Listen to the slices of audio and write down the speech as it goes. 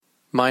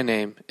My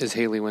name is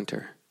Haley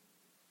Winter.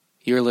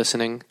 You're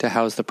listening to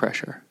How's the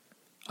Pressure,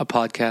 a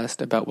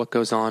podcast about what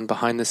goes on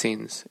behind the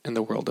scenes in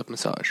the world of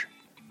massage.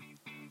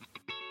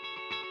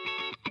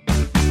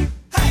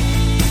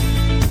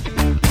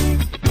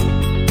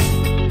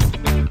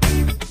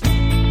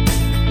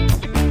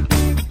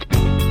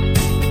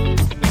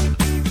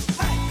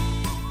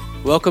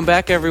 Welcome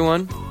back,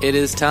 everyone. It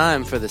is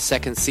time for the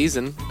second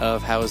season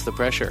of How's the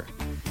Pressure.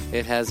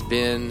 It has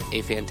been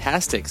a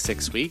fantastic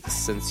 6 weeks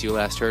since you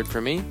last heard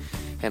from me,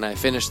 and I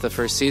finished the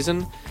first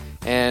season.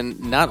 And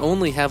not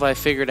only have I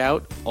figured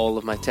out all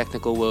of my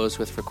technical woes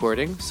with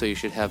recording, so you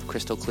should have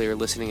crystal clear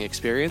listening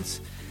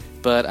experience,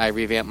 but I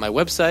revamped my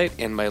website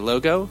and my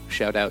logo.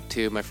 Shout out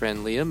to my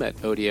friend Liam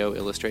at Audio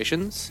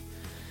Illustrations.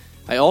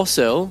 I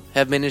also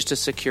have managed to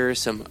secure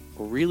some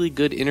really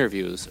good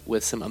interviews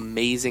with some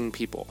amazing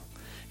people.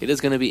 It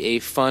is going to be a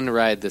fun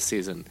ride this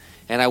season,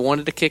 and I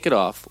wanted to kick it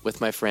off with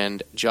my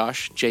friend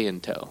Josh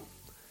Jayanto.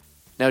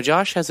 Now,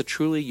 Josh has a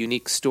truly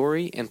unique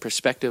story and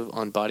perspective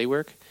on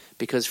bodywork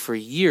because for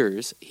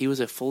years he was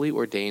a fully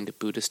ordained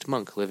Buddhist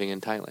monk living in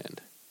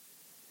Thailand.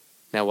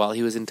 Now, while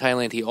he was in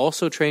Thailand, he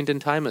also trained in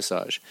Thai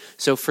massage,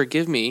 so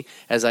forgive me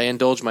as I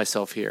indulge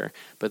myself here,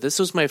 but this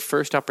was my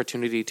first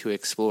opportunity to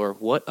explore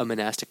what a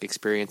monastic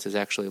experience is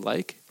actually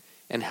like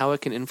and how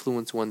it can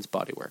influence one's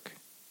bodywork.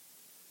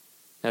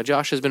 Now,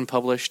 Josh has been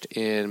published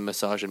in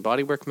Massage and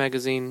Bodywork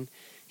magazine.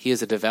 He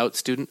is a devout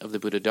student of the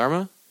Buddha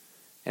Dharma,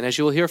 and as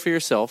you will hear for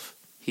yourself,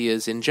 he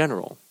is, in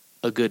general,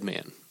 a good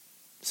man.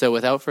 So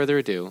without further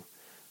ado,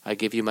 I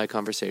give you my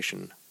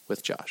conversation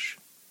with Josh.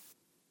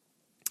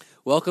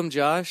 Welcome,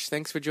 Josh.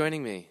 Thanks for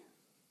joining me.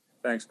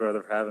 Thanks,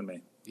 brother, for having me.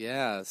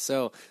 Yeah,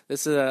 so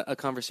this is a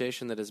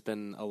conversation that has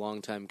been a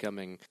long time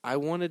coming. I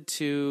wanted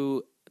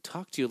to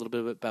talk to you a little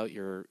bit about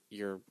your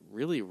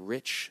really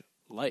rich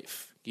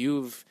life.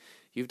 You've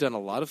done a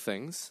lot of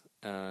things,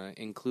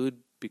 include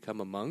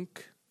become a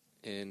monk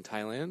in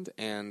Thailand,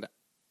 and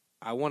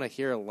I want to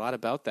hear a lot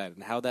about that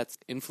and how that's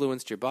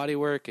influenced your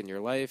bodywork and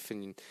your life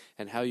and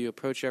how you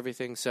approach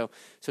everything. So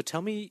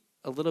tell me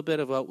a little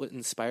bit about what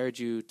inspired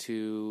you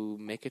to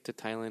make it to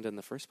Thailand in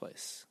the first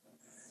place.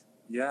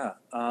 Yeah,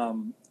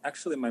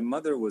 actually, my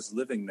mother was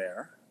living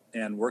there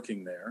and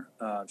working there.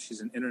 She's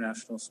an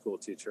international school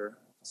teacher,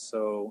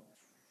 so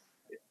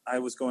I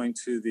was going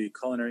to the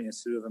Culinary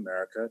Institute of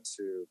America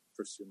to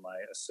pursue my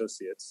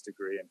associate's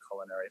degree in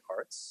culinary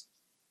arts.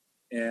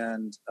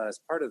 And as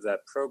part of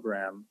that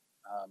program,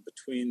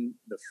 between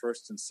the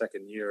first and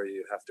second year,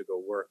 you have to go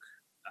work,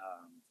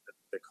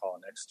 they call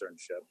an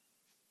externship,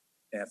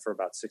 and for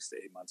about 6 to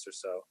 8 months or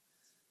so.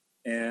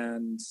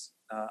 And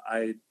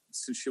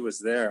since she was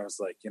there, I was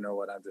like, you know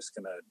what, I'm just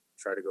going to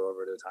try to go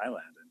over to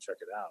Thailand and check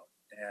it out.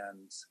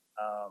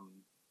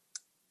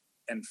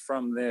 And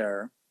from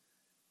there,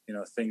 you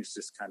know, things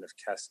just kind of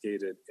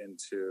cascaded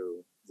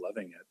into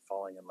loving it,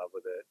 falling in love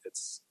with it.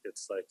 It's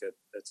like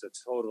it's a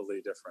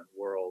totally different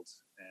world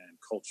and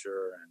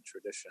culture and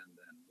tradition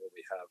than what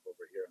we have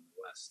over here in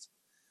the West.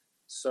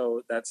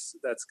 So that's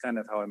kind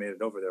of how I made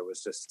it over there,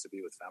 was just to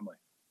be with family.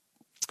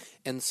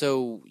 And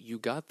so you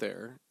got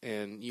there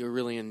and you're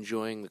really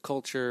enjoying the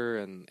culture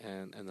and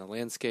the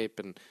landscape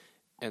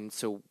and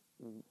so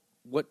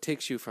what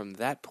takes you from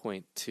that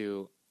point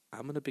to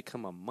I'm going to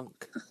become a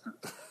monk?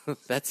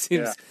 That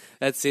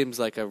seems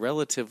like a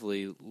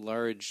relatively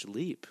large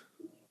leap.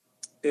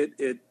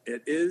 It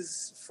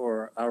is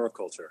for our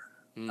culture.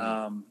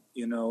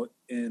 You know,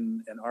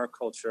 in our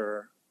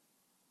culture,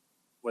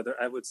 whether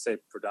I would say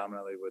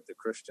predominantly with the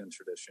Christian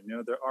tradition, you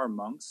know, there are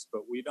monks,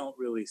 but we don't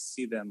really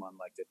see them on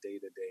like a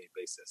day-to-day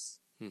basis.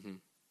 Mm-hmm.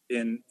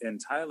 In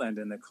Thailand,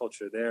 in the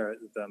culture there,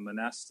 the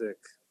monastic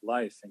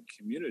life and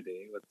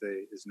community,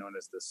 is known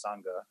as the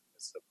Sangha,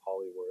 it's a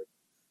Pali word,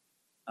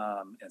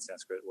 and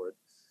Sanskrit word.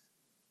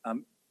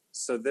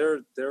 So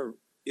they're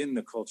in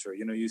the culture.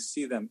 You know, you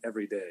see them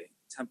every day.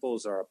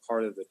 Temples are a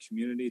part of the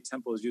community.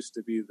 Temples used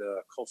to be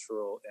the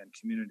cultural and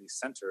community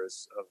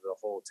centers of the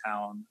whole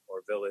town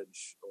or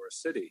village or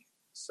city.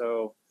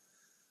 So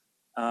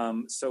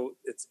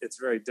it's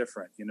very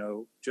different. You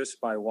know,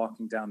 just by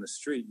walking down the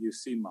street, you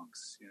see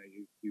monks. You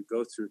know, you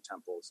go through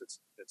temples.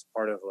 It's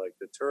part of like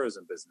the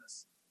tourism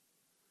business,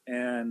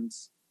 and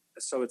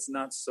so it's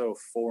not so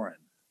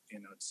foreign, you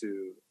know,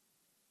 to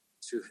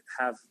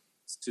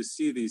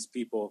see these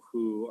people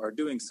who are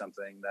doing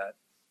something that,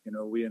 you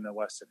know, we in the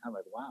West are kind of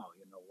like, wow,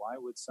 you know, why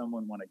would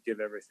someone want to give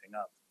everything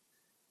up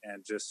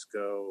and just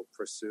go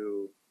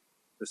pursue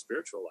the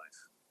spiritual life?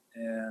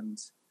 And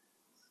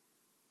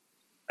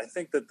I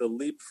think that the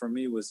leap for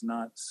me was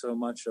not so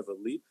much of a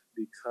leap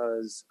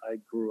because I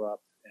grew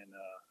up in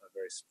a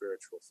very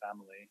spiritual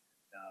family,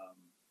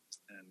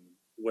 and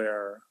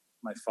where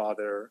my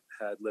father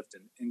had lived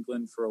in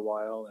England for a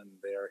while, and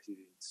there he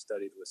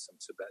studied with some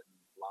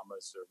Tibetan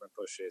lamas or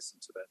Rinpoche, some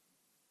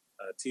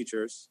Tibetan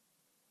teachers.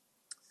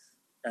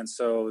 And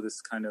so this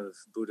kind of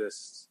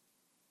Buddhist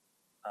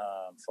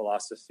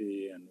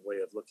philosophy and way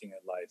of looking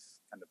at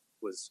life kind of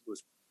was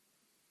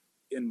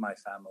in my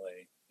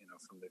family, you know,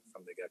 from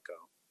the get-go.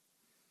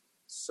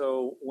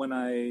 So when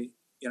I,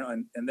 you know,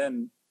 and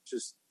then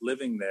just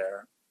living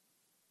there,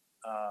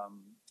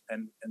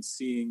 and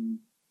seeing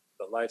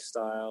the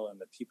lifestyle and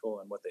the people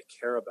and what they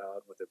care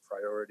about, what their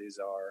priorities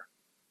are.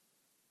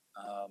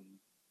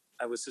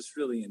 I was just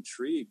really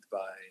intrigued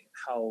by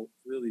how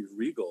really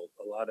regal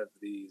a lot of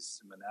these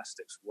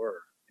monastics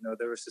were.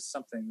 There was just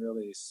something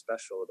really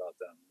special about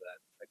them that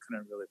I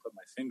couldn't really put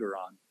my finger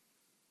on,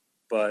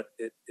 but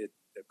it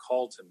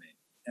called to me.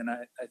 And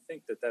I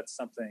think that that's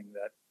something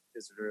that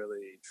is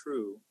really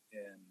true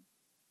in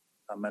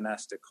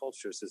monastic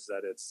cultures, is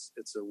that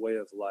it's a way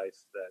of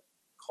life that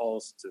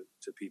calls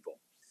to people,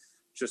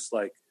 just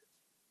like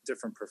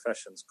different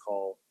professions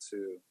call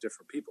to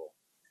different people.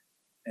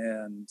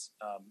 And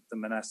the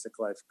monastic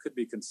life could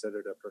be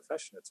considered a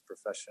profession. It's a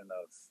profession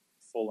of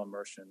full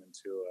immersion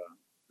into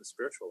the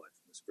spiritual life,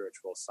 the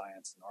spiritual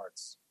science and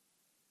arts.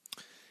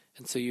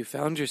 And so you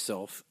found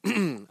yourself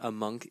a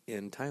monk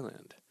in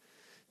Thailand.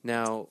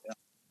 Now,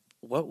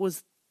 What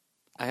was,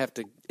 I have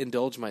to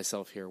indulge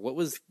myself here, what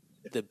was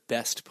the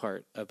best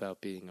part about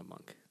being a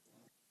monk?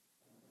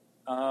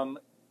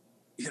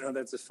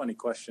 That's a funny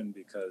question,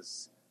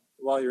 because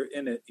while you're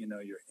in it,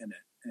 you're in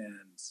it.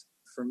 And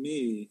for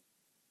me,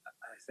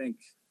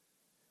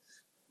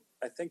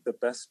 I think the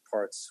best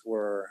parts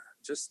were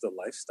just the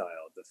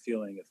lifestyle, the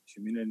feeling of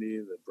community,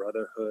 the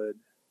brotherhood,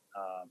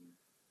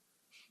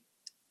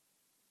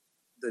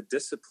 the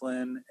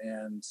discipline,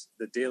 and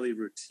the daily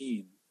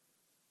routine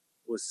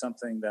was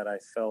something that I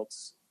felt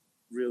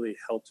really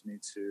helped me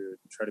to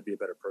try to be a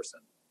better person.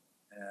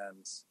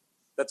 And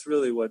that's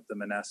really what the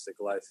monastic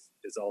life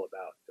is all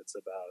about. It's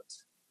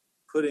about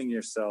putting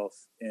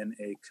yourself in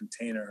a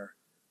container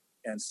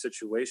and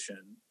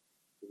situation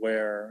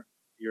where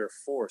you're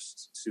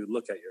forced to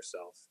look at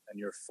yourself, and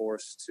you're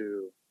forced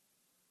to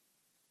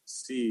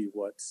see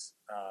what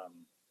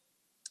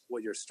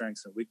your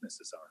strengths and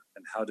weaknesses are,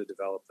 and how to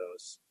develop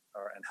those,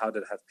 and how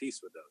to have peace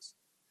with those.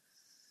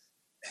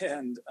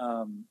 And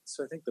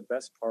so I think the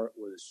best part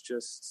was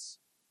just,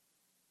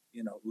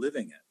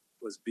 living it,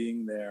 was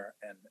being there.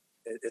 And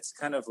it's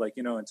kind of like,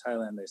 in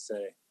Thailand, they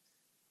say,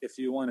 if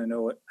you want to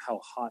know how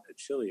hot a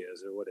chili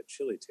is or what a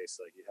chili tastes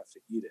like, you have to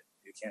eat it.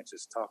 You can't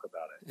just talk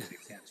about it. You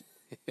can't,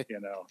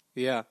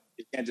 Yeah.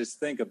 You can't just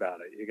think about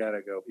it. You got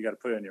to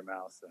put it in your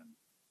mouth and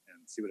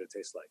see what it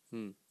tastes like.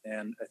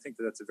 And I think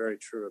that's very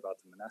true about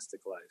the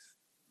monastic life.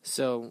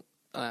 So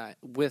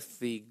with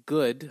the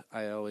good,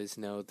 I always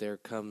know there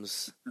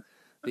comes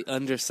the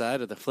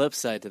underside or the flip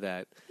side to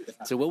that.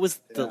 Yeah. So what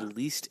was the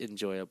least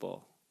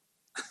enjoyable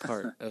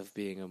part of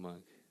being a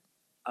monk?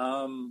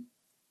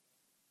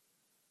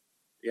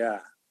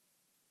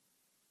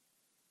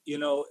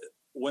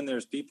 When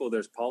there's people,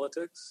 there's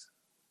politics,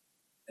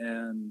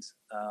 and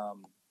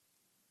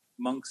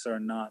monks are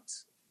not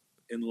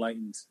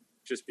enlightened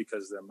just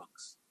because they're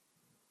monks.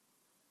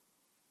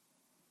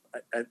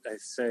 I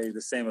say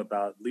the same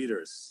about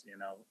leaders,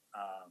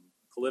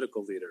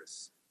 political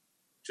leaders.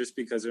 Just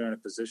because they're in a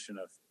position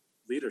of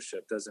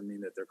leadership doesn't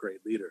mean that they're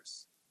great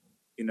leaders.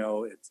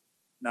 It's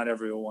not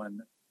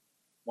everyone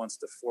wants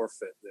to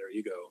forfeit their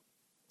ego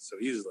so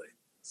easily.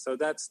 So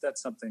that's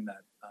something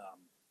that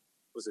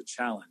was a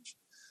challenge.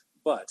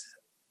 But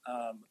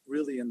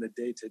really, in the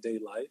day-to-day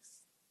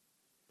life,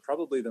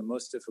 probably the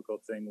most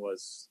difficult thing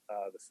was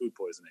the food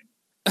poisoning.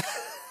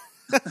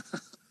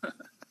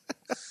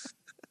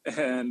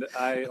 And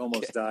I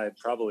almost died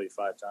probably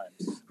 5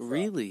 times.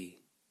 Really?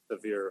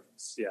 Severe,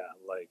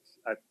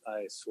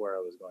 I swear I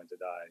was going to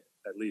die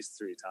at least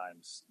 3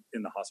 times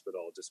in the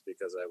hospital just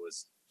because I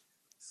was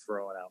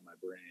throwing out my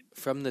brain.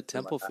 From the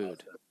temple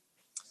food?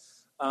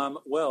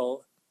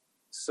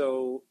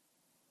 So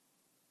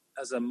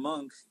as a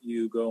monk,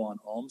 you go on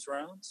alms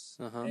rounds,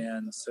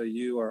 and so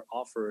you are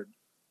offered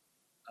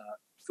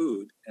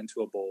food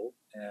into a bowl,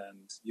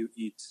 and you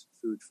eat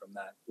food from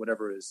that,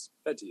 whatever is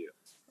fed to you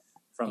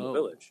from the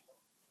village.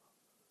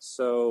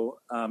 So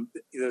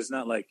there's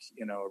not like,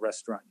 a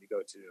restaurant you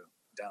go to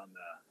down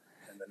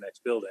in the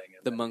next building.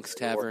 And the Monk's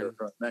Tavern.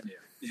 Menu.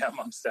 Yeah,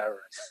 Monk's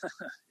Tavern.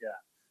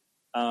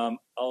 Yeah.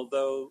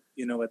 Although,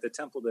 at the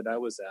temple that I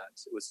was at,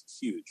 it was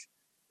huge.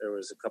 There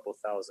was a couple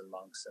thousand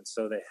monks. And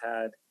so they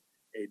had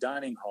a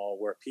dining hall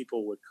where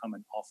people would come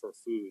and offer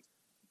food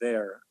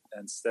there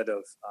instead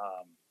of,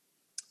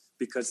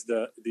 because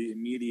the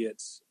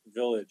immediate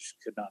village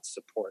could not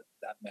support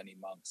that many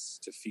monks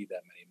to feed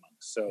that many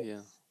monks. So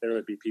there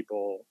would be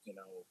people,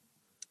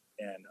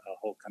 and a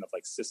whole kind of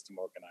like system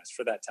organized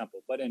for that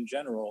temple. But in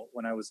general,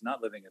 when I was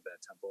not living at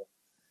that temple,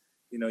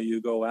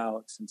 you go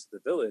out into the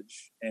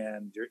village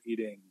and you're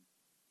eating,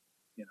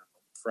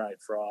 fried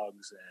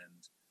frogs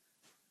and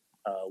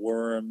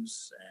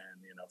worms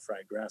and,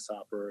 fried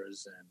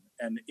grasshoppers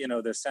and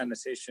their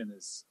sanitation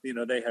is,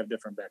 they have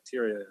different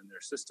bacteria in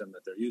their system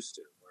that they're used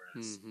to.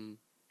 Whereas,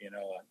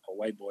 a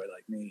white boy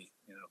like me,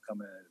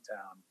 coming into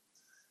town,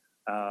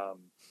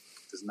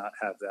 does not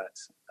have that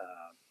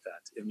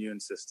immune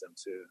system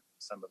to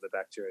some of the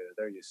bacteria that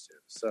they're used to.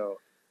 So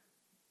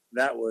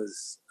that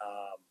was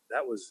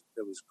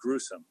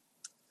gruesome,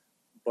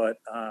 but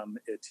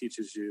it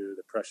teaches you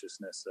the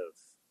preciousness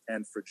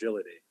and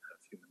fragility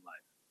of human life.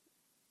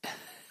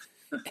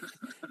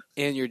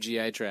 And your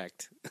GI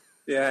tract.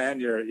 Yeah,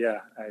 and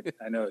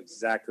I know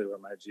exactly where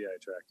my GI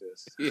tract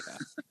is. Yeah.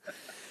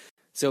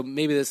 So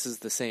maybe this is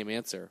the same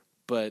answer,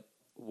 but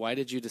why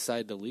did you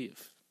decide to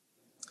leave?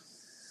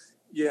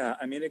 Yeah,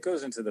 I mean, it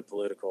goes into the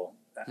political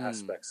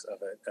aspects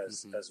of it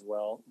as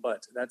well,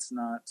 but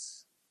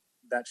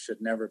that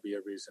should never be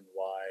a reason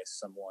why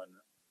someone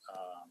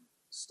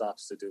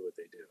stops to do what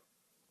they do.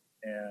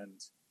 And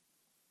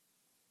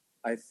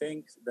I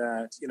think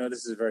that,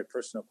 this is a very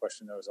personal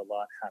question. There was a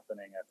lot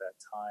happening at that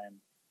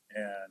time.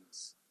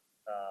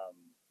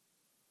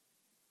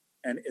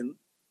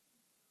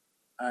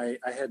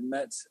 I had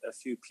met a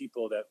few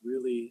people that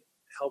really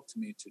helped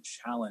me to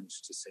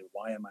challenge to say,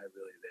 why am I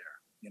really there?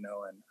 And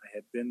I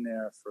had been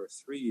there for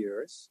 3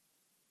 years,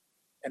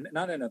 and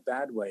not in a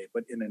bad way,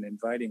 but in an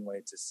inviting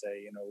way to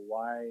say,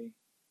 why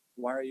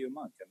are you a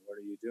monk and what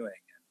are you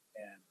doing?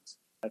 And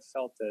I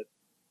felt that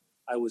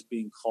I was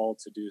being called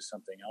to do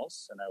something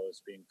else, and I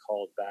was being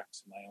called back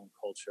to my own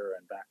culture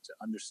and back to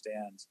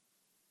understand,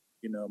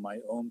 my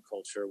own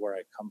culture, where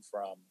I come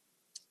from,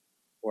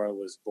 where I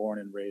was born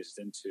and raised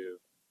into,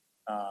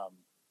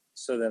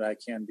 so that I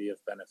can be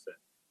of benefit,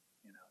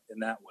 in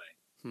that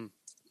way.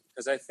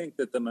 Because I think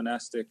that the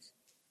monastic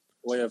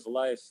way of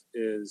life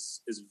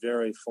is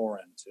very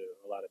foreign to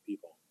a lot of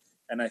people.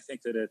 And I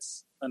think that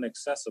it's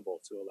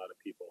inaccessible to a lot of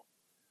people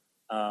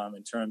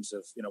in terms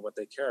of, what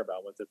they care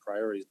about, what their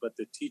priorities, but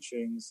the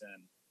teachings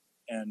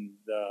and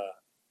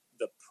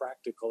the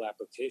practical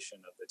application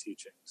of the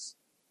teachings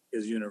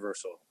is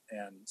universal.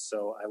 And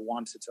so I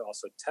wanted to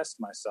also test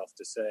myself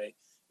to say,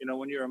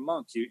 when you're a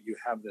monk, you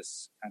have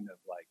this kind of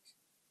like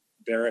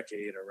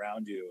barricade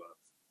around you of,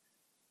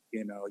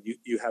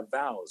 you have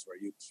vows where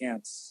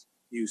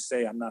you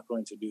say, I'm not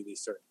going to do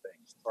these certain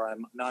things, or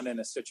I'm not in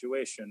a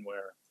situation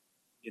where,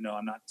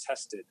 I'm not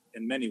tested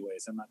in many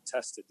ways. I'm not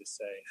tested to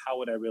say, how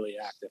would I really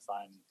act if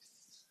I'm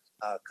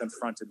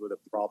confronted with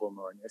a problem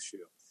or an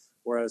issue?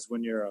 Whereas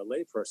when you're a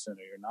layperson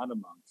or you're not a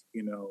monk,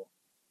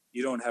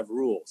 you don't have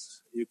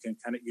rules. You can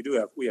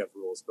we have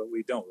rules, but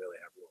we don't really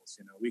have rules.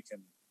 We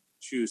can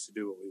choose to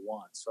do what we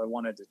want. So I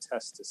wanted to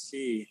test to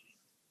see,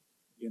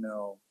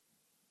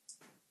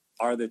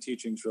 are the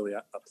teachings really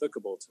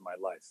applicable to my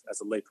life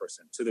as a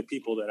layperson, to the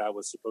people that I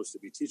was supposed to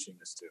be teaching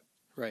this to?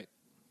 Right.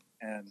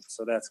 And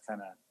so that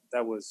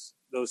was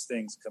those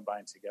things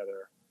combined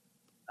together.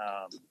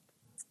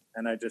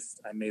 And I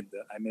made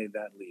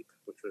that leap,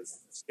 which was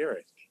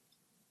scary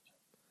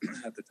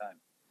at the time.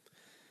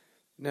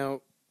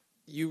 Now,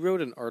 you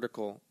wrote an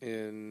article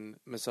in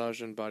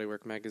Massage and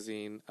Bodywork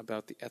magazine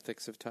about the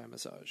ethics of Thai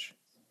massage.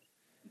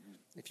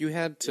 If you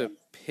had to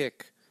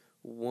pick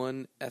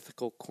one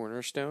ethical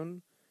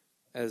cornerstone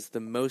as the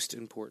most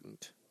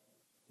important,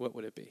 what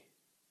would it be?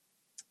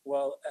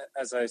 Well,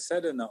 as I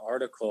said in the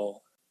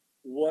article,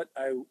 what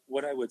I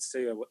would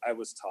say I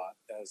was taught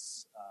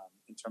as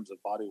in terms of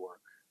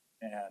bodywork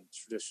and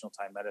traditional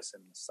Thai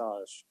medicine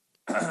massage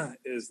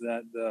is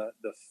that the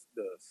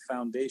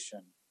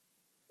foundation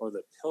or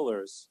the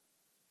pillars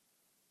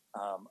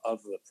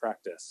of the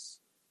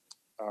practice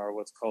are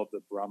what's called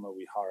the Brahma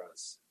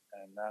Viharas,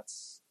 and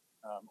that's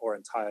or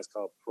in Thai it's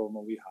called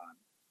Proma Vihan,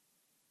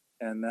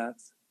 and that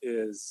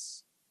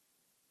is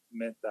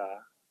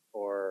metta,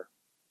 or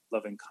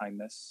loving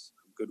kindness,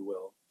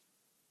 goodwill,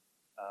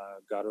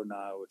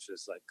 garuna, which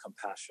is like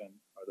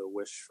compassion or the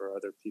wish for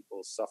other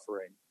people's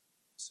suffering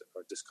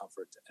or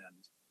discomfort to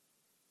end,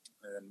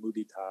 and then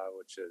mudita,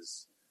 which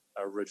is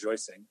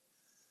rejoicing,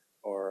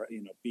 or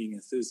being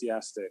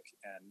enthusiastic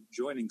and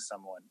joining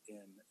someone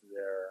in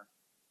their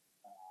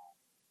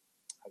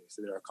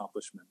their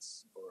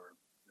accomplishments or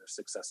their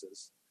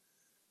successes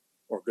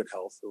or good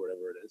health or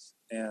whatever it is,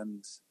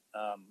 and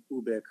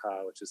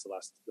ubeka, which is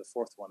the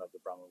fourth one of the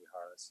Brahma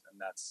Viharas,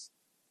 and that's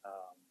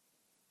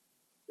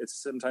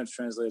it's sometimes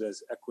translated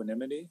as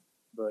equanimity,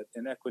 but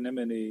in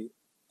equanimity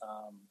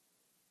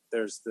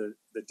there's the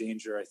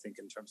danger, I think,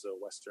 in terms of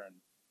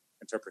Western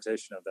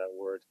interpretation of that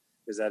word,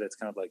 is that it's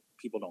kind of like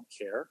people don't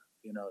care.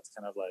 It's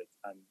kind of like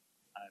I'm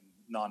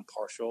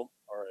non-partial,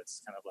 or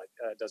it's kind of like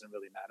it doesn't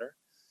really matter.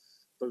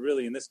 But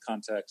really, in this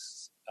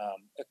context,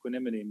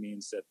 equanimity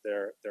means that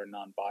they're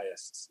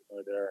non-biased,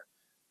 or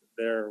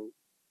their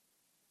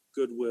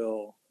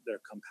goodwill,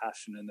 their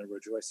compassion, and their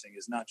rejoicing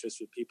is not just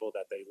with people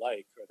that they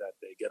like or that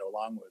they get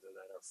along with or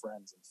that are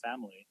friends and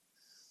family,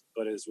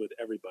 but is with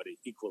everybody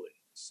equally.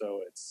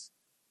 So it's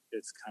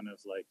kind of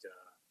like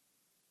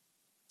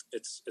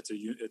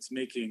it's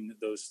making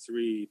those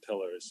three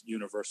pillars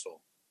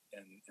universal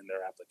in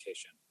their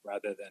application,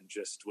 rather than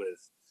just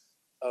with,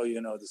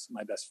 this is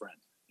my best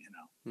friend,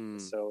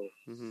 So,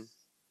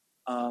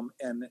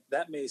 and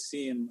that may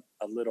seem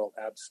a little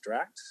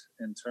abstract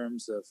in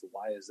terms of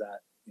why is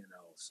that,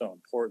 so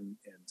important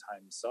in Thai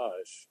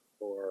massage,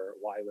 or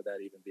why would that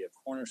even be a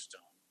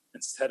cornerstone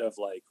instead of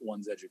like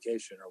one's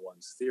education or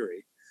one's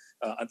theory,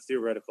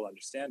 theoretical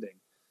understanding.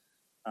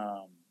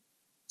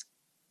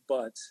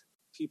 But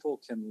people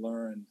can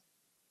learn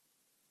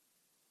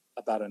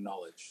about a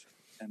knowledge,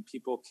 and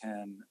people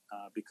can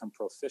become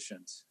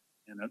proficient.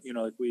 And,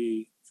 like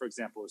for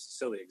example, it's a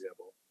silly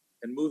example,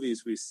 in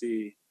movies we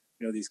see,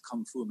 these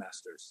kung fu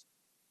masters,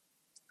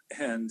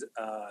 and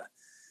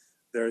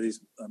there are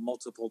these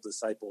multiple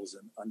disciples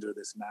under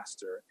this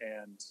master,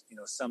 and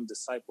some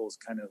disciples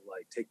kind of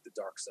like take the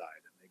dark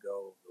side and they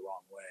go the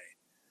wrong way,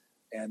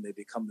 and they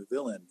become the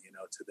villain,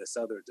 to this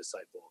other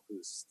disciple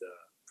who's the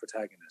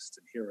protagonist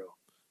and hero.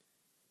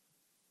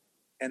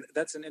 And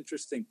that's an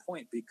interesting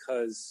point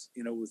because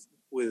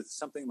with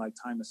something like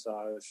Thai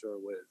massage or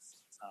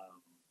with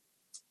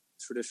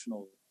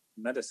traditional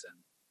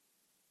medicine,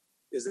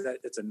 is that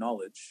it's a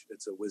knowledge,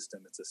 it's a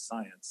wisdom, it's a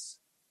science,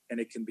 and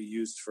it can be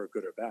used for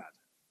good or bad.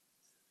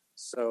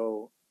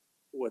 So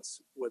what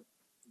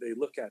they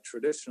look at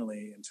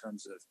traditionally in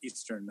terms of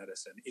Eastern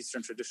medicine,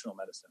 Eastern traditional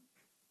medicine,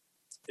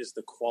 is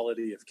the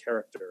quality of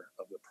character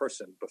of the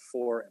person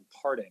before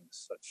imparting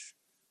such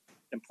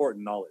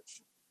important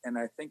knowledge. And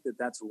I think that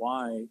that's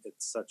why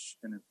it's such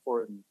an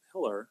important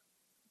pillar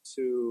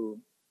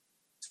to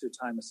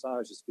Thai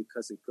massage, is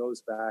because it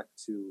goes back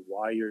to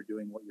why you're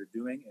doing what you're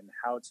doing and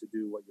how to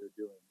do what you're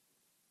doing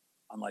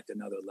on like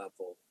another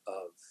level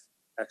of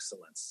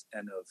excellence,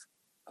 and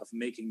of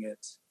making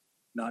it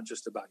not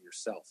just about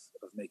yourself,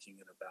 of making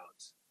it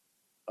about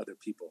other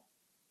people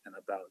and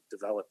about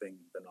developing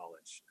the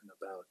knowledge and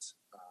about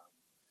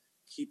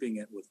keeping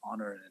it with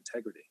honor and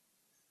integrity.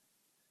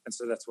 And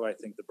so that's why I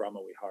think the Brahma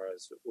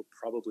Viharas will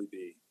probably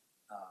be,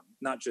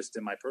 not just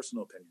in my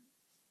personal opinion,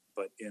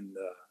 but in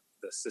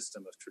the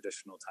system of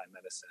traditional Thai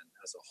medicine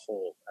as a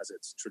whole, as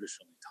it's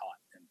traditionally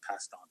taught and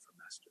passed on from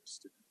master to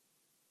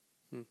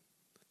student.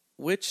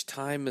 Which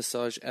Thai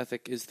massage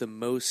ethic is the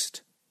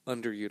most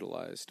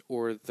underutilized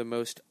or the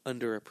most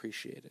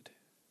underappreciated?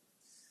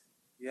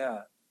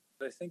 Yeah,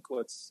 I think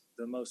what's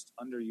the most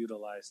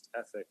underutilized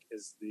ethic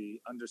is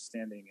the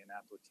understanding and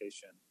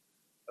application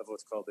of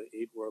what's called the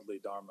 8 worldly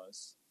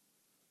dharmas,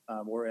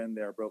 wherein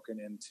they're broken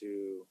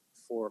into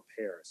 4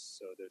 pairs.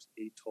 So there's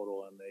 8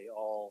 total, and they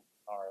all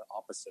are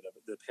opposite of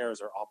it. The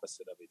pairs are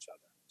opposite of each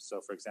other. So,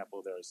 for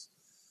example, there's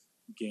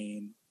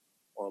gain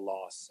or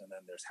loss, and then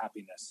there's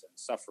happiness and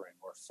suffering,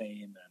 or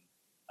fame and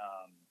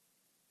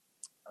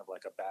of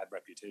like a bad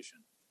reputation,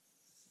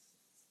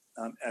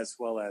 as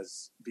well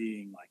as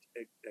being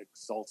like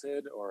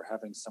exalted, or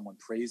having someone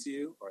praise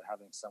you, or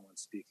having someone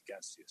speak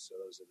against you. So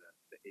those are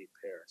the 8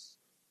 pairs,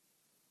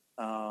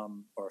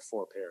 or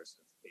 4 pairs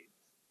of 8.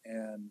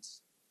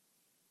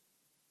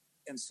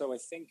 And so I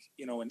think,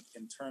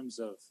 in terms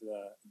of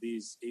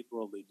these 8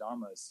 worldly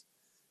dharmas,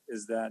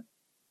 is that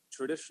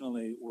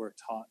traditionally we're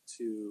taught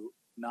to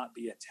not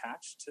be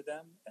attached to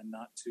them and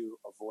not to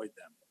avoid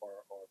them or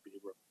be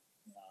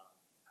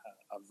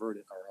avert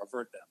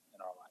them in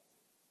our life.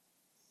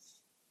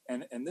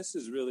 And this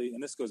is really,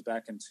 and this goes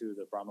back into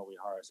the Brahma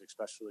Viharas,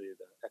 especially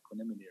the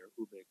equanimity or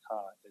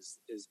ubeka,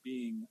 is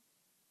being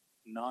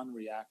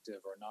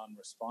non-reactive or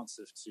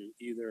non-responsive to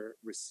either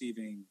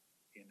receiving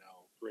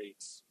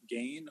great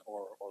gain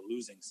or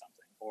losing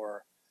something,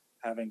 or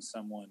having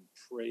someone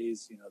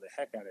praise the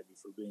heck out of you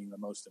for being the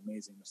most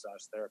amazing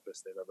massage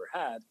therapist they've ever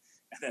had,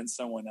 and then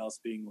someone else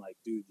being like,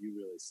 dude, you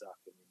really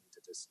suck and you need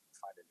to just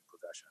find a new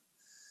profession.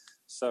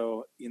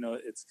 So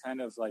it's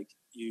kind of like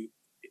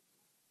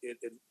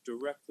it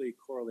directly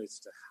correlates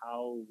to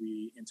how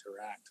we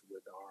interact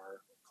with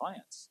our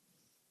clients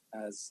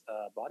as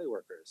body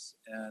workers.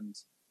 And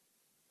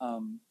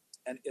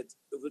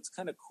what's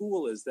kind of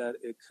cool is that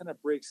it kind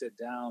of breaks it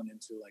down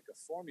into like a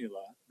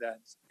formula that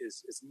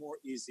is more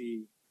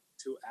easy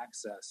to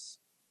access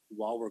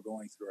while we're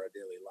going through our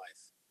daily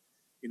life.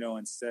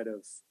 Instead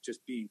of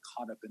just being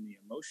caught up in the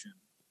emotion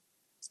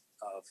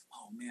of,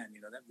 oh man,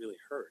 that really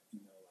hurt,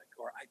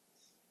 or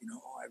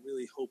I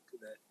really hope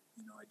that,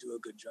 I do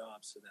a good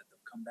job so that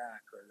they'll come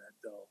back, or that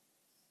they'll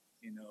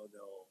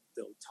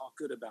talk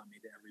good about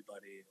me to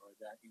everybody, or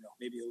that,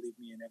 maybe they'll leave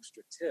me an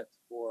extra tip,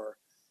 or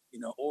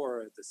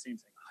the same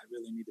thing, I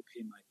really need to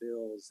pay my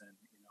bills, and,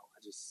 I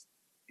just,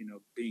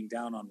 being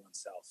down on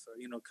oneself, or,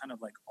 kind of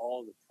like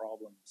all the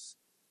problems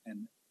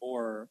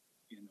or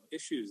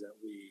issues that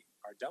we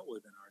are dealt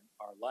with in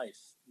our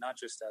life, not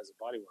just as a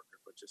body worker,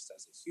 but just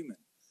as a human.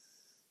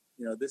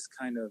 This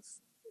kind of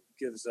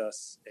gives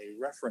us a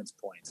reference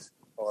point,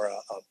 or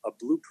a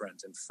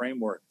blueprint and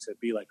framework to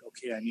be like,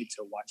 okay, I need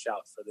to watch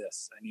out for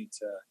this. I need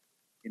to,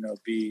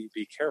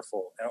 be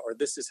careful, or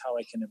this is how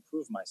I can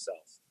improve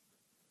myself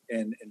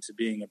into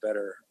being a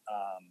better,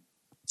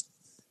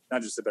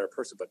 not just a better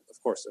person, but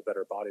of course a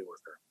better body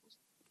worker.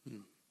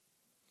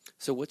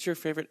 So what's your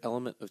favorite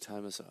element of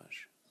Thai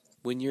massage?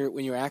 When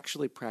you're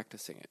actually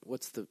practicing it,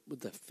 what's the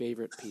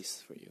favorite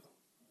piece for you?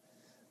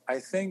 I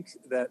think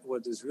that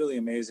what is really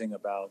amazing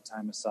about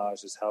Thai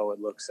massage is how it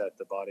looks at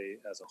the body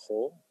as a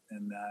whole,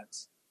 and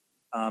that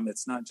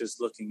it's not just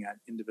looking at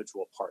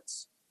individual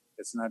parts.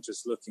 It's not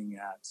just looking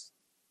at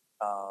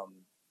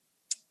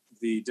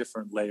the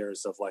different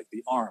layers of like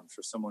the arm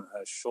for someone who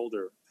has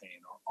shoulder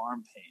pain or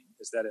arm pain,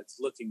 is that it's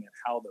looking at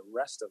how the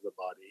rest of the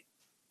body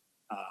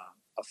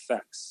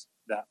affects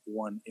that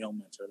one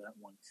ailment or that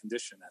one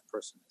condition that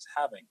person is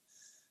having.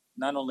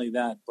 Not only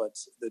that, but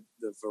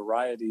the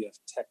variety of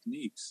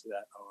techniques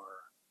that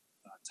are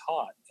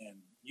taught and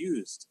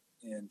used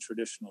in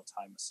traditional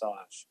Thai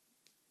massage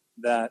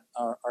that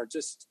are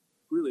just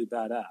really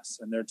badass,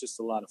 and they're just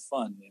a lot of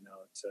fun,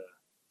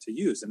 to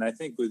use. And I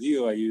think with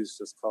you, I use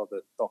what's called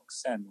the tok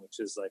sen, which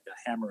is like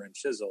a hammer and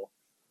chisel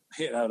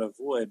made out of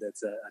wood.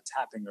 That's a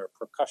tapping or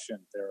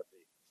percussion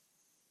therapy,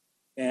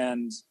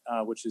 and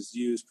which is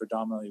used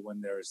predominantly when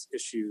there's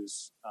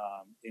issues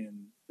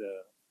in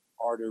the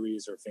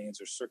arteries or veins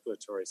or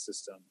circulatory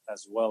system,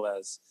 as well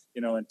as,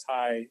 in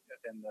Thai,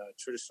 in the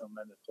traditional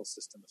medical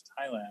system of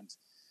Thailand,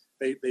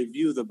 they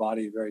view the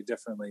body very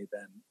differently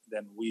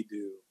than we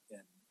do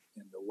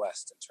in the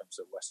West in terms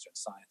of Western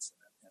science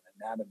and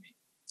anatomy.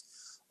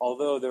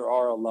 Although there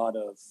are a lot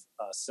of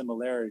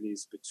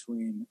similarities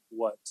between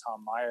what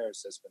Tom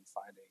Myers has been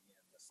finding in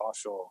the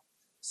fascial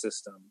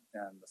system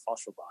and the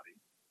fascial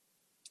body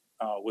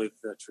with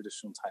the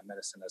traditional Thai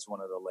medicine as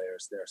one of the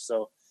layers there.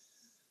 So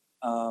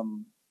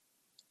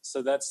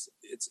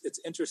it's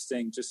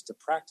interesting just to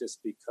practice,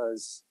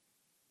 because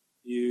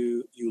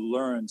you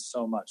learn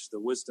so much. The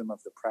wisdom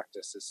of the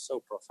practice is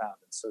so profound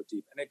and so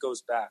deep, and it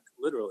goes back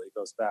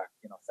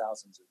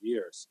thousands of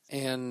years.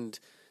 And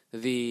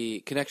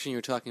the connection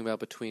you're talking about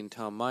between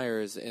Tom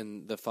Myers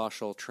and the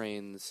fascial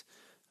trains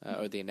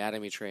or the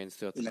anatomy trains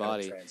throughout the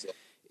body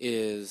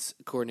is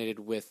coordinated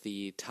with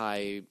the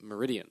Thai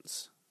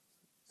meridians.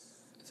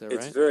 Is that right?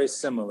 It's very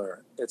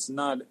similar. It's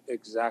not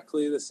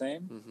exactly the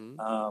same,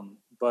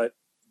 but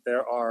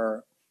there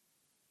are,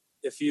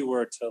 if you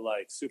were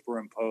to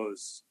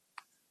superimpose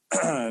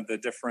the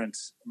different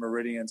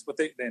meridians,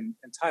 in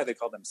Thai they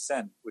call them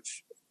sen,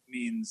 which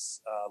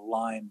means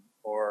line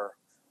or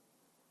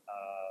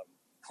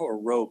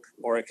rope,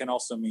 or it can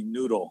also mean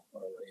noodle,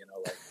 or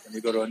like when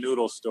you go to a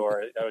noodle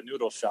store, a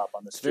noodle shop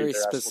on the street. Very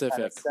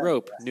specific.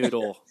 Rope,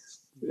 noodle,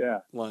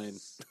 line.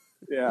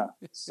 Yeah.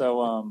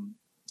 So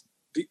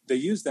they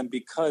use them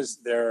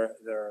because they're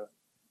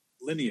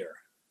linear.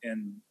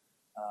 And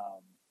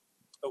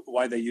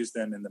why they use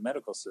them in the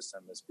medical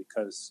system is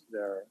because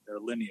they're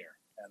linear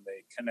and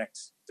they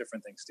connect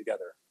different things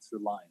together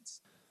through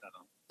lines.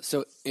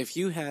 So if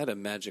you had a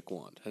magic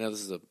wand, I know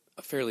this is a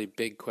fairly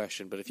big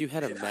question, but if you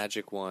had a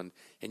magic wand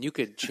and you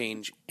could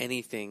change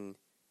anything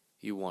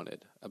you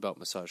wanted about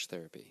massage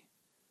therapy,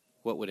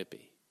 what would it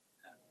be?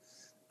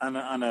 On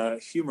a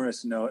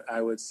humorous note,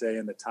 I would say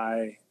in the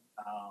Thai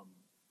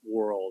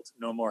world,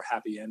 no more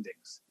happy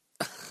endings.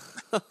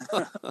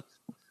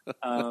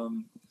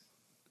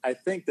 I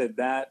think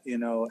that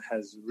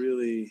has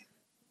really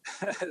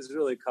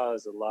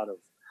caused a lot of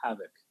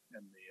havoc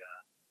in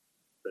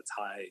the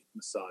Thai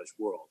massage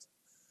world,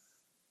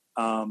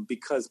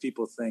 because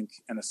people think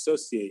and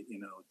associate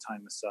Thai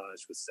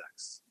massage with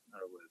sex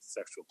or with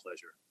sexual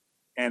pleasure,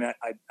 and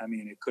I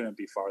mean it couldn't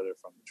be farther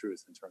from the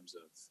truth in terms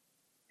of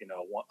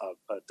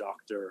a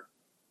doctor.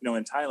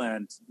 In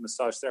Thailand,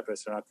 massage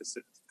therapists are not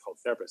called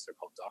therapists; they're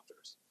called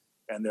doctors.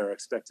 And they're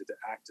expected to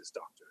act as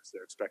doctors.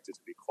 They're expected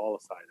to be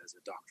qualified as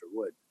a doctor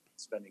would,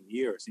 spending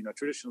years.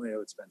 Traditionally, they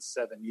would spend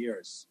 7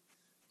 years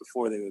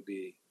before they would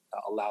be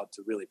allowed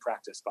to really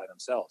practice by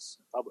themselves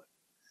in public,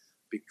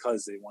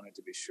 because they wanted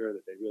to be sure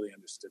that they really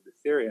understood the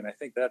theory. And I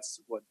think that's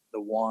what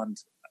the wand,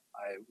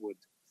 I would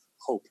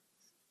hope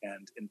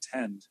and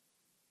intend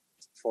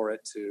for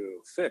it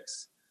to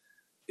fix,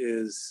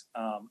 is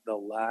the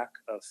lack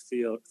of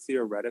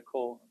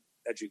theoretical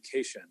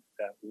education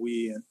that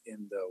we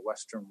in the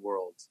Western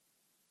world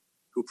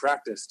who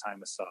practice Thai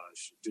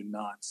massage do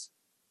not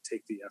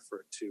take the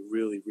effort to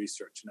really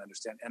research and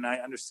understand. And I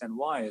understand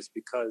why, is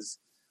because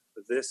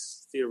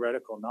this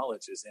theoretical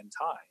knowledge is in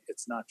Thai.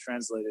 It's not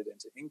translated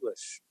into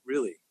English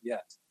really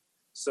yet.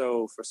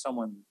 So for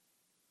someone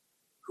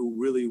who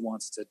really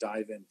wants to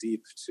dive in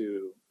deep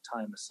to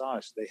Thai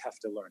massage, they have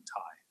to learn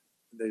Thai.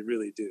 They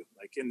really do.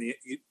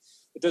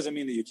 It doesn't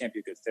mean that you can't be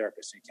a good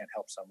therapist and you can't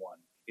help someone,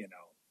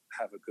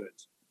 have a good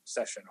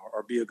session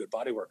or be a good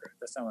body worker.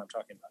 That's not what I'm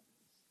talking about.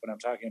 What I'm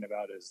talking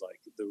about is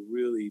the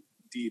really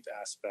deep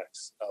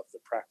aspects of the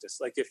practice.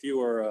 Like if you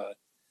were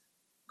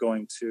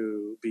going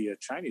to be a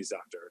Chinese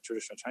doctor, a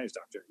traditional Chinese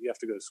doctor, you have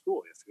to go to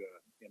school. You have to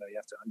go, you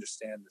have to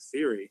understand the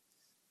theory.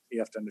 You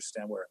have to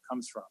understand where it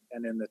comes from.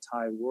 And in the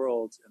Thai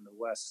world, in the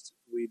West,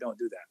 we don't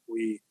do that.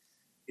 We,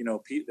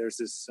 there's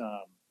this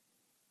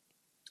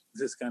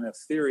kind of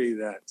theory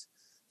that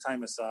Thai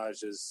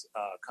massage is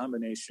a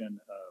combination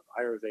of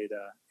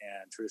Ayurveda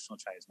and traditional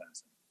Chinese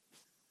medicine.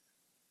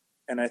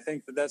 And I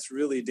think that that's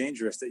really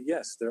dangerous, that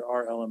yes, there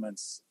are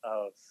elements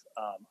of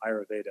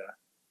Ayurveda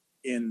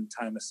in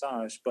Thai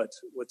massage, but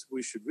what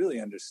we should really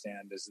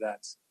understand is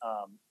that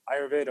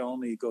Ayurveda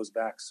only goes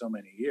back so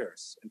many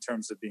years in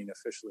terms of being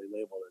officially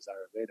labeled as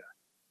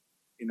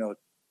Ayurveda.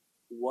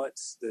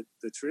 What's the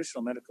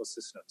traditional medical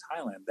system of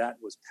Thailand that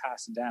was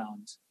passed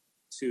down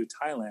to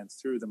Thailand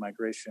through the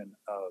migration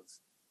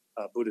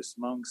of Buddhist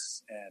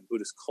monks and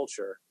Buddhist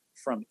culture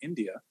from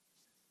India,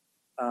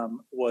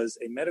 was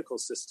a medical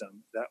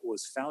system that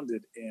was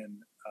founded in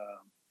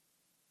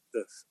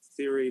the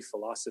theory,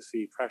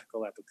 philosophy,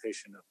 practical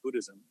application of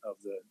Buddhism, of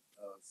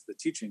the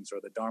teachings or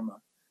the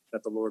Dharma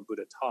that the Lord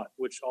Buddha taught,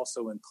 which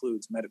also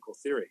includes medical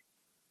theory.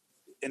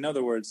 In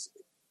other words,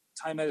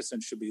 Thai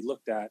medicine should be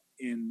looked at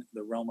in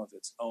the realm of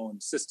its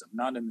own system,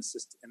 not in the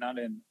system, not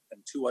in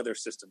two other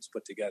systems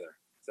put together.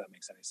 If that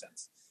makes any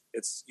sense,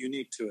 it's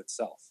unique to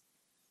itself,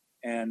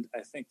 and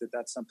I think that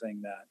that's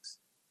something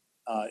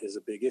that is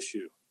a big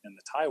issue in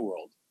the Thai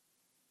world.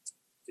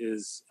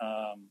 Is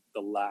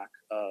the lack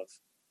of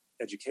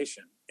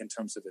education in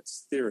terms of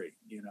its theory.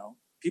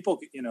 People,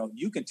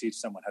 you can teach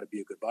someone how to be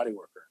a good body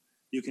worker.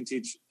 You can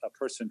teach a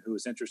person who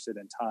is interested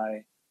in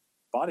Thai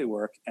body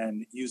work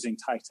and using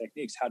Thai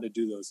techniques how to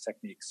do those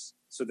techniques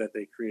so that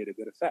they create a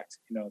good effect.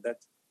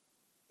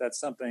 That's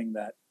something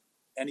that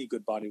any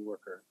good body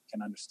worker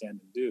can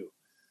understand and do.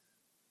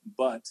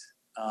 But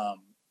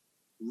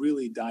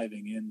really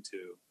diving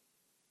into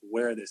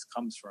where this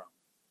comes from,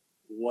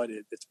 what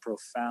its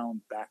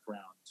profound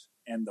background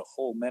and the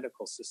whole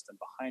medical system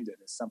behind it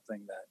is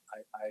something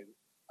that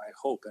I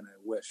hope and I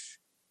wish,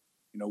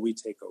 we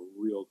take a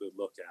real good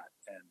look at,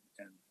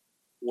 and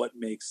what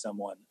makes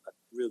someone a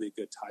really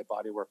good Thai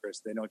body worker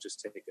is they don't just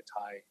take a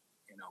Thai,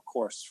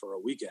 course for a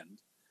weekend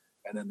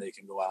and then they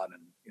can go out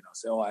and,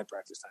 say, oh, I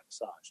practice Thai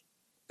massage.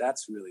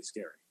 That's really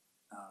scary.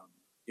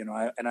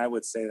 I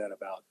would say that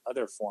about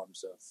other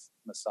forms of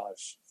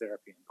massage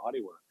therapy and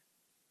body work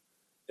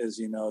is,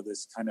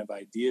 this kind of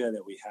idea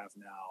that we have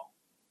now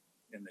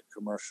in the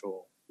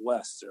commercial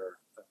West, or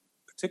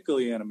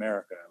particularly in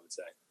America, I would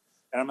say.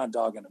 And I'm not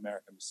dogging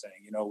America. I'm just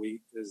saying,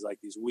 there's like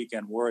these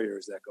weekend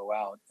warriors that go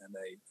out and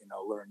they,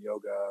 learn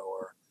yoga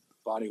or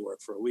body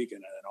work for a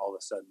weekend, and then all of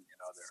a sudden,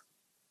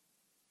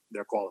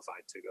 they're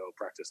qualified to go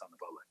practice on the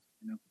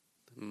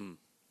public.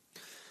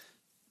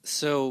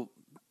 So,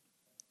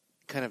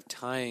 kind of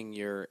tying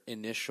your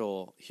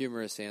initial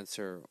humorous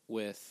answer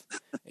with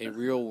a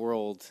real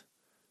world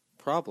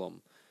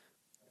problem,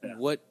 yeah.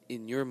 What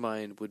in your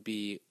mind would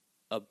be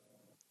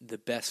the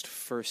best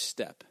first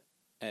step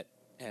at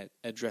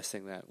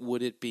addressing that?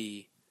 Would it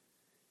be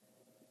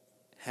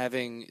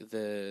having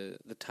the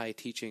Thai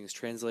teachings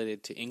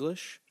translated to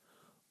English,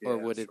 or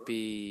would it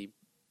be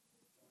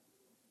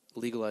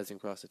legalizing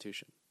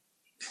prostitution?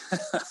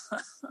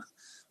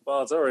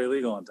 Well, it's already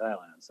legal in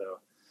Thailand, so.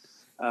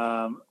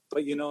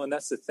 But and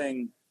that's the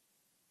thing.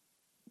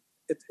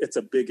 It's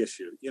a big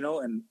issue,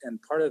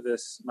 and part of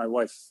this, my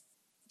wife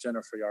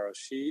Jennifer Yarrow,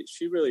 she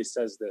really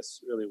says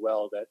this really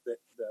well, that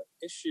the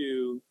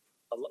issue,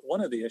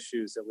 one of the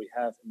issues that we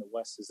have in the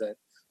West is that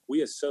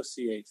we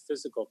associate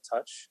physical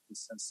touch and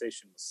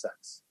sensation with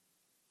sex,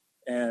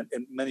 and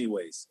in many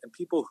ways. And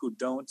people who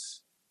don't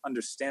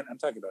understand, I'm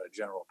talking about a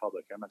general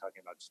public, I'm not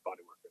talking about just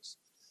body workers.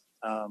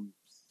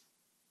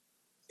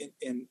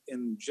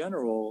 In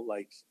general,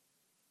 like,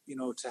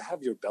 to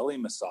have your belly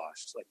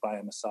massaged, like by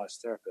a massage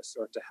therapist,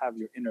 or to have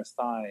your inner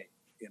thigh,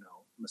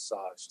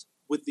 massaged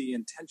with the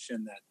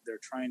intention that they're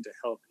trying to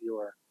help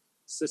your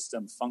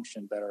system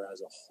function better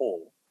as a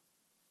whole,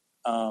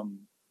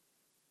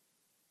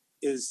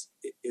 is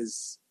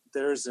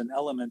there's an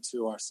element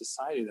to our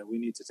society that we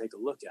need to take a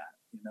look at,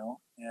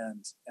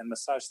 and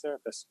massage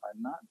therapists are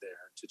not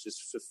there to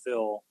just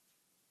fulfill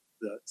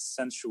the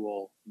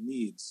sensual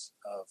needs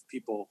of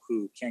people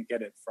who can't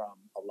get it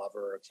from a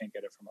lover or can't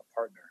get it from a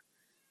partner.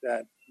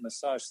 That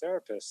massage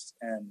therapists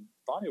and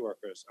body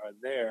workers are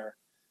there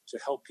to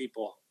help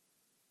people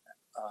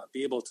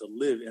be able to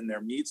live in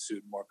their meat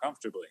suit more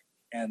comfortably,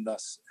 and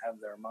thus have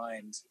their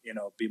mind,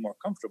 be more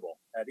comfortable,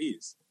 at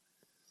ease.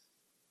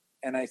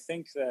 And I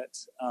think that,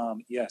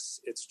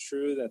 yes, it's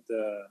true that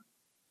the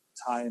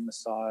Thai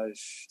massage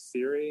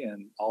theory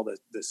and all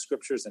the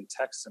scriptures and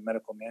texts and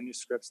medical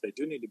manuscripts, they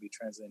do need to be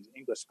translated into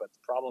English, but the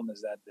problem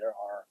is that there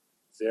are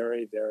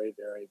very, very,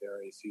 very,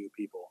 very few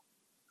people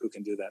who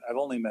can do that. I've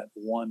only met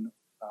one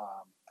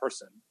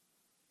person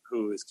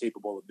who is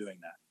capable of doing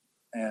that.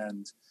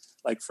 And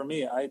like for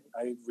me, I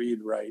read,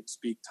 write,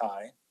 speak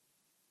Thai.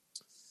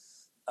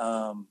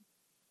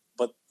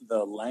 But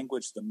the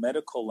language, the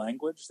medical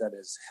language that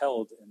is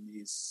held in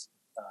these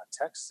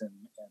texts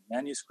and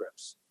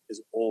manuscripts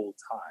is old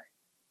Thai.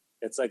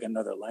 It's like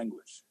another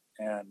language.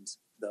 And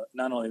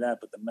not only that,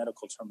 but the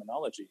medical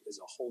terminology is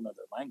a whole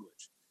nother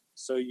language.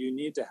 So you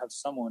need to have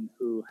someone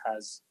who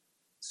has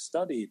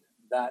studied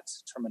that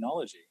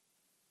terminology.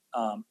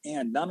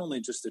 And not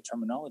only just the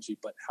terminology,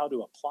 but how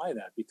to apply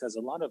that, because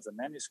a lot of the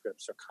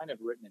manuscripts are kind of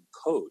written in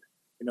code.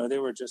 They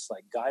were just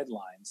like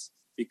guidelines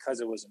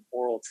because it was an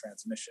oral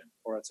transmission,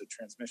 or it's a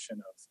transmission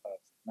of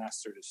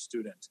master to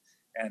student.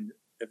 And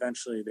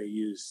eventually they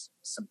use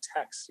some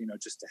text,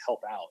 just to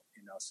help out,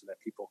 so that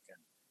people can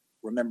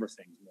remember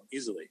things more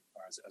easily,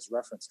 or as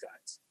reference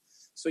guides.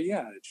 So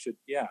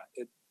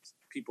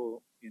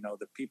people,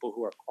 the people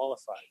who are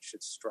qualified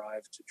should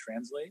strive to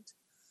translate.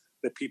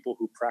 The people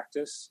who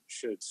practice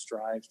should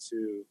strive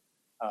to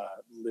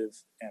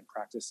live and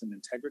practice in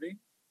integrity.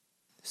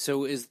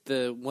 So is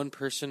the one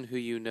person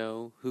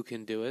who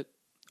can do it,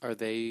 are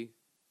they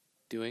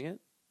doing it?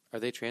 Are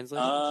they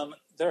translating?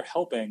 They're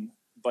helping,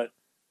 but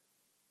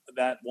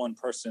that one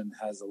person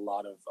has a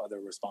lot of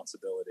other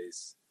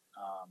responsibilities,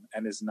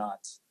 and is not,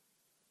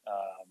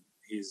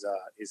 he's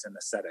an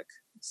ascetic.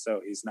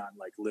 So he's not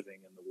like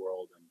living in the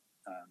world, and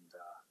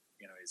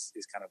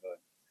he's kind of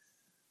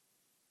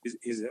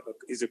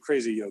he's a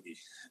crazy yogi,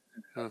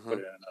 put it in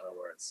another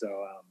word. So,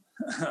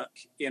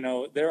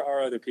 there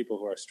are other people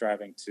who are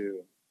striving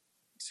to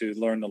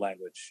learn the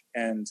language,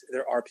 and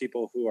there are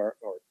people or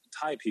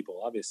Thai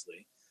people,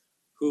 obviously,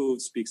 who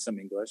speak some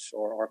English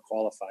or are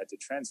qualified to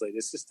translate.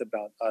 It's just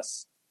about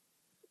us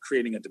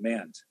creating a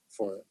demand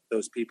for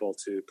those people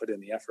to put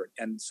in the effort.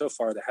 And so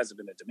far, there hasn't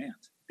been a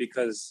demand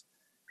because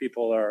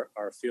people are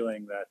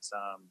feeling that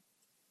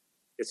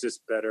it's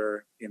just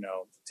better,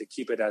 to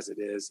keep it as it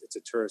is. It's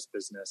a tourist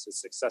business.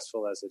 It's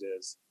successful as it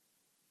is.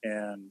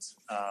 And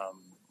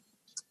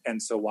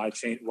so why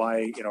change?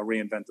 Why,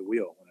 reinvent the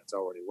wheel when it's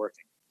already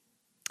working?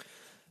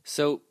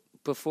 So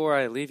before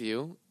I leave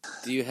you,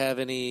 do you have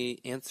any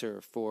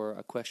answer for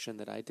a question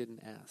that I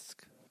didn't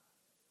ask?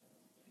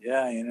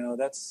 Yeah,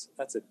 that's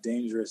a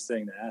dangerous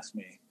thing to ask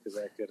me because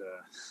I could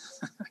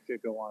I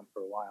could go on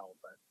for a while.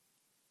 But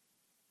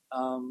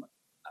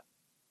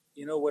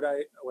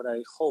what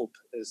I hope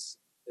is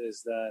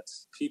that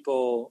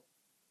people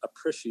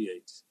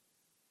appreciate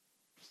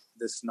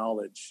this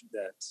knowledge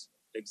that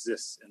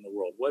exists in the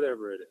world,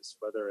 whatever it is,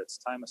 whether it's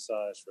Thai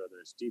massage, whether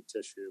it's deep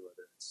tissue,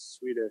 whether it's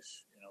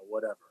Swedish,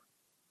 whatever,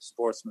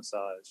 sports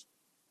massage.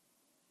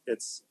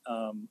 It's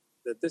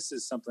that this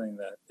is something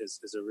that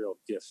is a real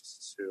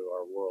gift to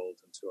our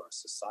world and to our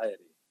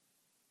society.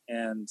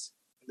 And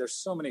there's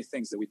so many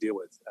things that we deal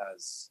with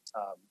as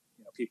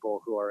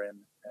people who are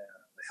in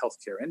the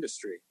healthcare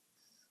industry,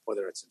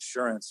 whether it's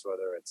insurance,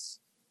 whether it's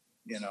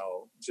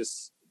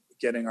just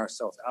getting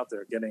ourselves out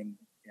there, getting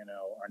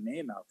our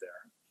name out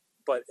there.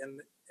 But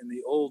in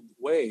the old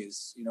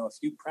ways,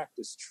 if you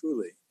practice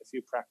truly, if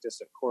you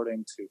practice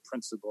according to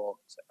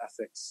principle, to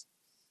ethics,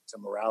 to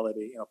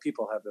morality,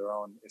 people have their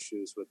own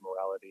issues with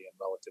morality and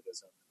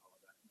relativism and all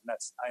of that. And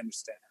I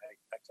understand,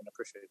 I can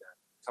appreciate that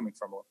coming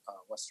from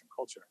Western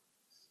culture.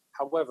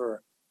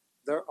 However,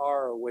 there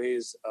are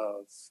ways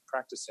of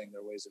practicing,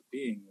 there are ways of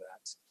being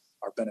that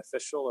are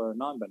beneficial or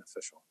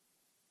non-beneficial,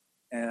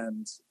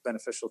 and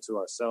beneficial to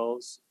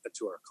ourselves,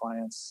 to our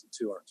clients,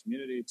 to our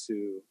community,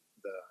 to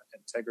the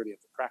integrity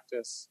of the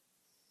practice.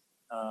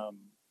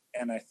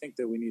 And I think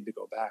that we need to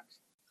go back.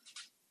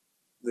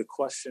 The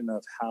question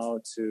of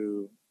how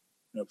to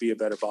be a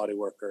better body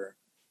worker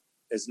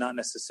is not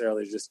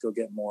necessarily just go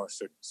get more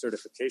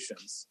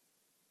certifications,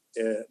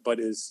 but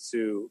is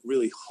to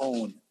really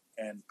hone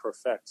and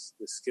perfect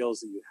the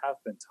skills that you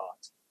have been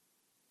taught,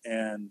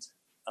 and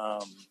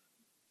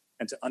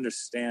to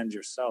understand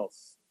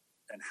yourself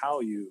and how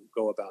you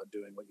go about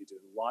doing what you do,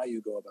 why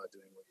you go about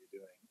doing what you're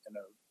doing in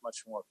a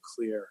much more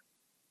clear,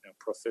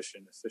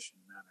 proficient, efficient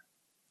manner.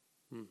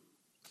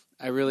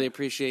 I really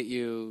appreciate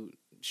you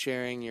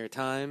sharing your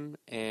time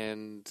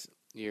and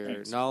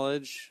your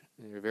knowledge.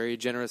 You're a very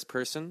generous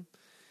person,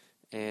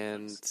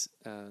 and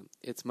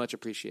it's much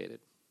appreciated.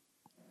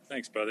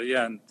 Thanks, brother.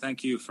 Yeah, and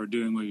thank you for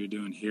doing what you're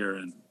doing here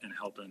and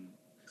helping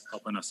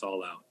us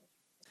all out.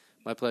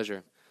 My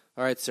pleasure.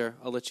 All right, sir.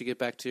 I'll let you get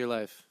back to your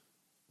life.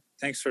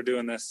 Thanks for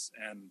doing this,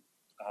 and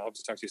I hope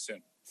to talk to you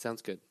soon.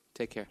 Sounds good.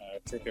 Take care.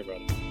 Take care,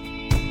 brother.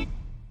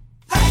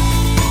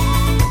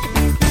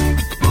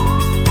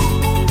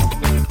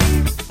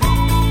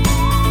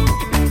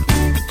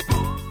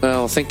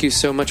 Well, thank you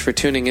so much for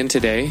tuning in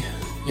today.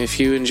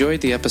 If you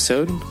enjoyed the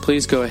episode,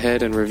 please go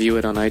ahead and review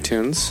it on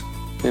iTunes.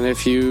 And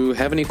if you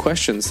have any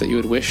questions that you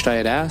had wished I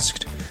had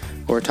asked,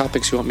 or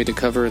topics you want me to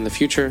cover in the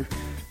future,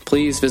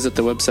 please visit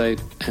the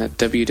website at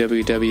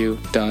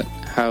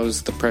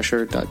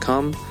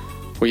www.howsthepressure.com,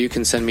 where you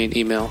can send me an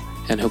email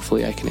and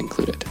hopefully I can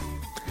include it.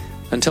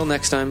 Until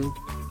next time,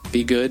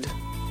 be good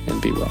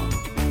and be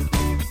well.